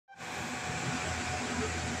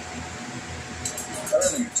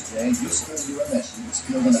Jay used to be remiss. He was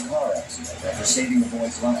killed in a car accident after saving a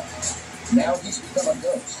boy's life. Now he's become a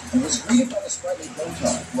ghost and was greeted by the sprightly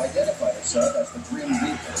Botan, who identified herself as the Grim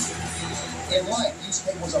Reaper. In life,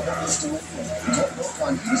 Yusuke was a hopeless delinquent and told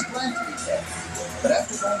Botan he was glad to be dead. But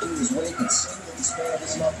after going through his wake and seeing the despair of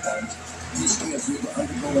his loved ones, Yusuke agreed to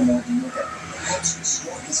undergo an ordeal that perhaps would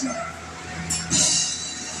swamp his life.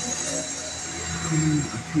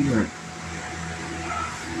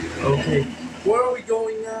 Okay, where are we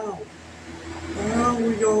going now? Where are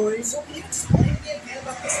we going? So can you explain to me again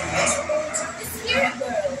about this special world? The spirit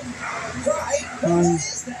world. Right, what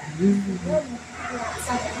is that? Including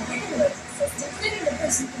the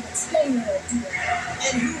person who can explain what I do.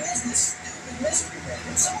 And who is this stupid mystery man?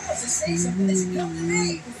 If someone wants to say something, they should come to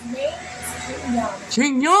me. His name is King Yama.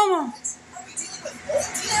 King Yama! Are we dealing with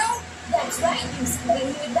royalty now? That's right, Yusuke.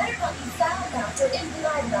 You had better not be foul mouthed or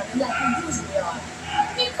impolite about it like you usually are.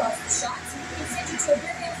 He calls the shots and he can send you to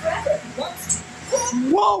oblivion forever if he wants to.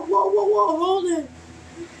 Whoa, hold it!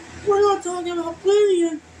 We're not talking about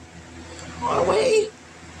oblivion! Are we?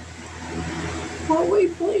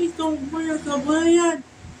 Please don't bring us to oblivion!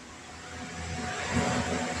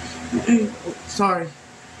 Sorry.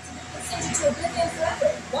 He'll send you to oblivion forever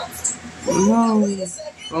if he wants to. No. Wait a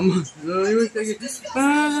second.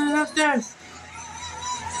 That's this.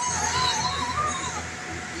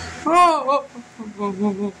 Oh.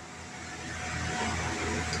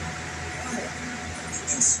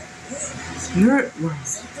 Spirit world.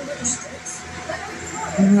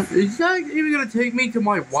 Is that even gonna take me to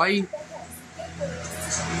my wife?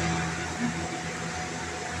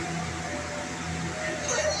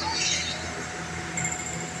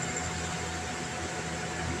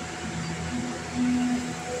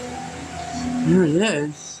 Here it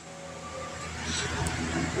is.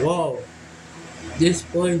 Whoa. This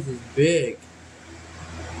place is big.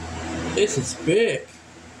 This is big.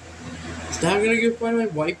 Is that gonna go find my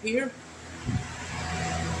wife here?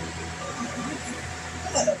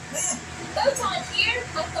 Botan here.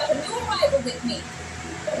 I've got a new arrival with me.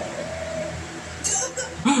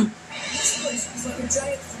 This place looks like a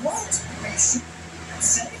giant throat. Are you sure it's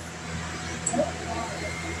safe?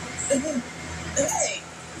 Hey! Hey.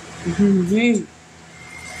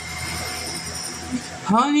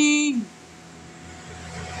 Honey!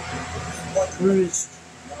 Where is...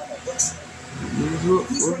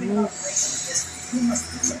 He's running an operation like this. He must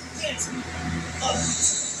be gigantic.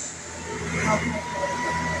 How can I call it?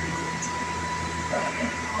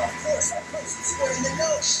 Of course, he's square in the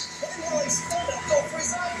nose. And then he'll extend up, go for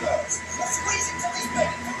his eyebrows. Let's wait until he's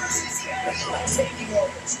begging for mercy to see how he likes taking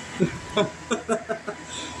orders.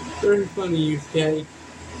 Very funny, Yusuke.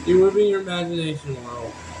 You're living your imagination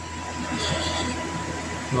well.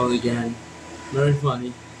 Well, again, very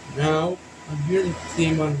funny. Now, I'm here to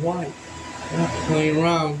see my wife. Not playing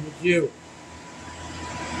around with you.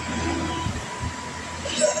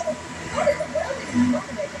 What in the world are you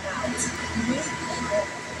motivated about?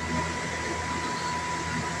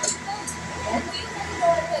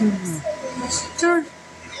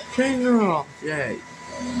 Turn her off, Jay.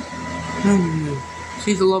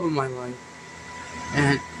 She's the love of my life.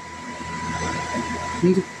 And I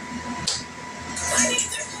need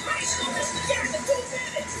information on this together in 2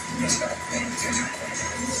 minutes!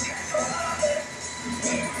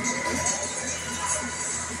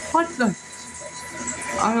 what the?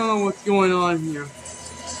 I don't know what's going on here.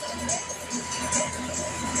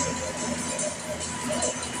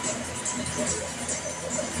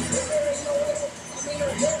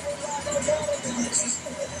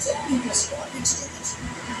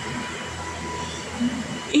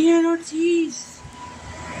 Ean Ortiz!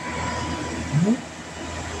 Huh?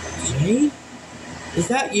 Jay? Is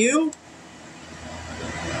that you?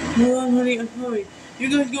 Hold on, honey, I'm coming. You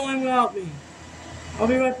guys go in without me. I'll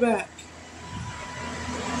be right back.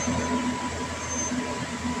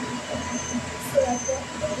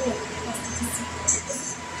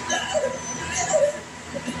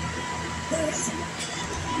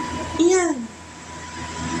 Ian!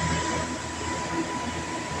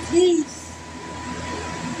 Please!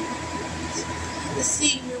 To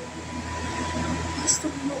see you. I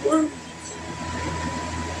still have no worries.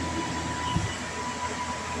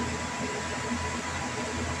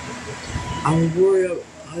 I'm worried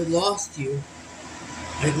I lost you.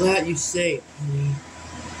 I'm glad you saved me.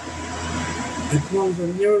 I promise I'll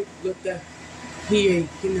never let that PA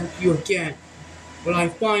kidnap you again. When I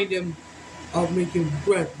find him, I'll make him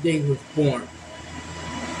regret the day he was born.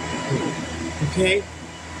 Okay?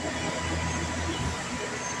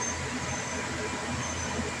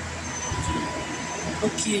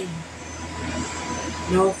 Okay.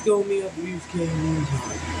 Now let's go meet up with Yusuke one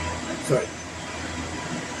time. Sorry.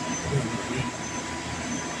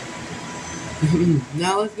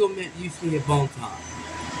 Now let's go meet Yusuke at bone time.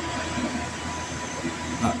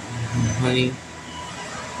 Honey.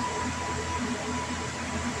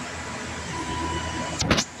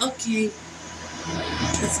 Okay.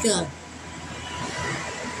 Let's go.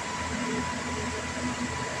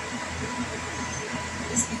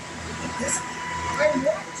 I'm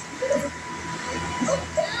right here. Look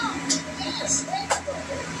down. Yes, thanks,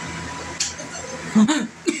 brother.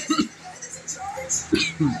 Is it charged?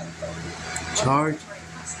 Charge?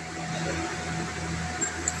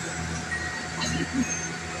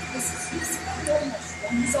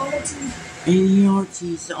 Ean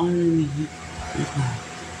Ortiz, the only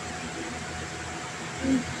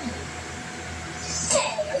Hey,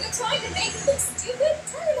 are you trying to make me look stupid?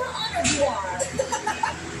 Tell me how honored you are.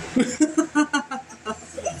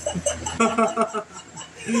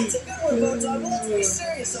 It's a good one, Botan. Well, let's be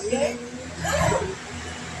serious, okay?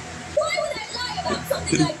 Why would I lie about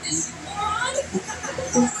something like this, you moron?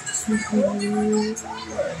 Why would this be a world you were going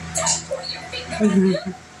driver? Don't point your finger at me.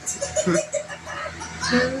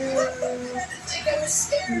 I think I was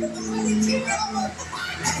scared of the mighty King Elmer.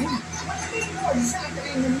 What do you mean more exactly?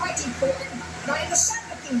 I'm the mighty Queen, and I am the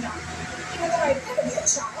Saga Kingdom. Even though I've never been a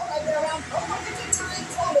child, I've been around over 50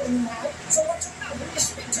 times longer than you have, so what's your mouth when you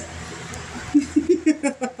speak to me?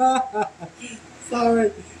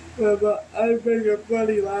 Sorry, but I make a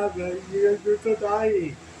funny laughing. You're so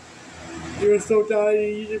tiny. You're so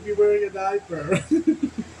tiny, you should be wearing a diaper.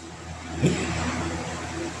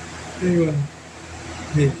 Anyway.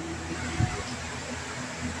 Hey.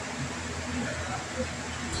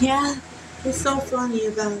 Yeah, it's so funny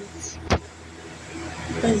about it.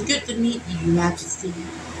 But it's good to meet you, Your Majesty.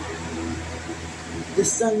 The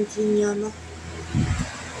Sun King Yama.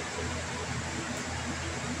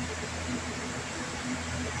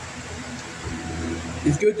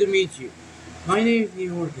 It's good to meet you. My name is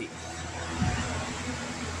Ean Ortiz.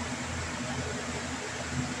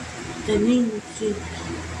 The name is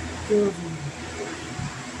Jordan.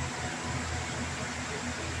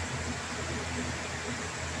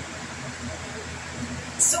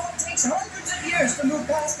 So it takes hundreds of years to move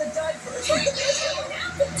past the diaper.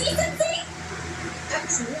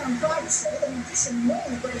 Actually, I'm proud to say that in addition to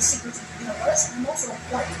knowing the greatest secrets of the universe, I'm also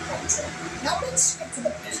quite cultured. Now let's skip to the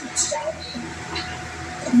business, shall we?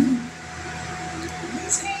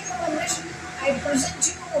 These days on a mission, I present to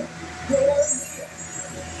you your ordeal.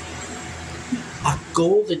 A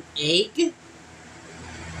golden egg?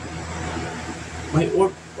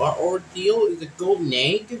 Our ordeal is a golden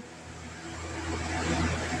egg?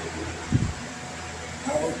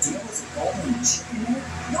 Our ordeal is a golden chicken egg?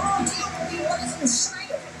 Your ordeal will be what is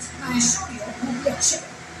inside of it. I assure you, it will be a chicken.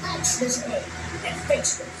 Hatch this egg and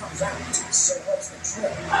face what comes out. So what's the trick?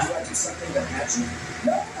 Do I do something to hatch it?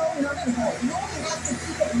 No, not at all. You only have to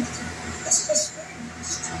keep it knitted. This is a spirit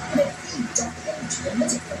beast, and it feeds off the energy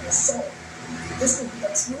emitted from your soul. This will be a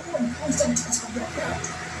true and constant test of your character.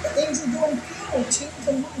 The things you do and feel will change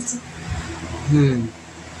the most.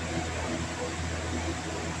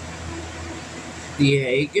 The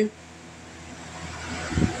egg?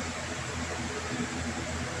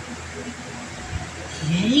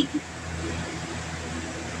 The egg?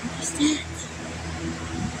 What's that?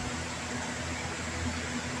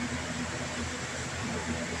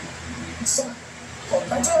 Son, for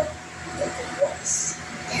better or for worse,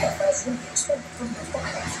 if, as would be expected from your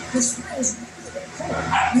father, the spring is weaker than cold,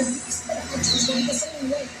 and the beast that hatches will be the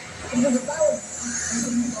same way. It will devour you and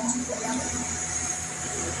leave you lost forever.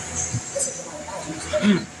 This is my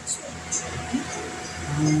imagination.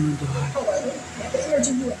 However, if the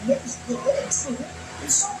energy you emit is good and true, then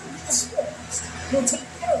so will be the spirit beast. It will take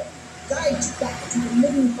care of you, guide you back to your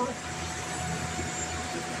living body.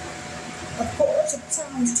 Of course, if it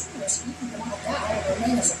sounds too risky, you can opt out and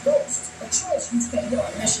remain as a ghost. The choice you spend your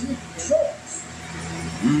mission is yours.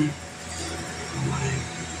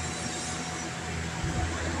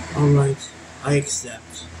 Alright, I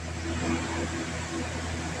accept.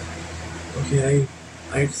 Okay,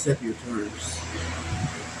 I accept your terms.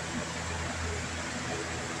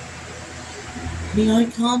 May I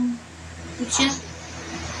come with you,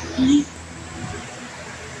 honey?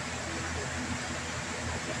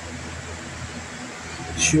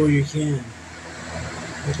 Sure you can.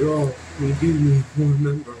 After all, we do need more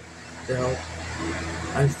member to help.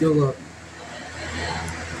 I still love you.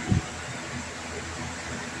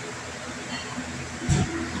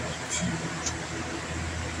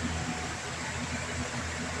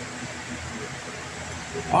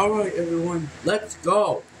 Alright everyone, let's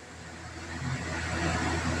go!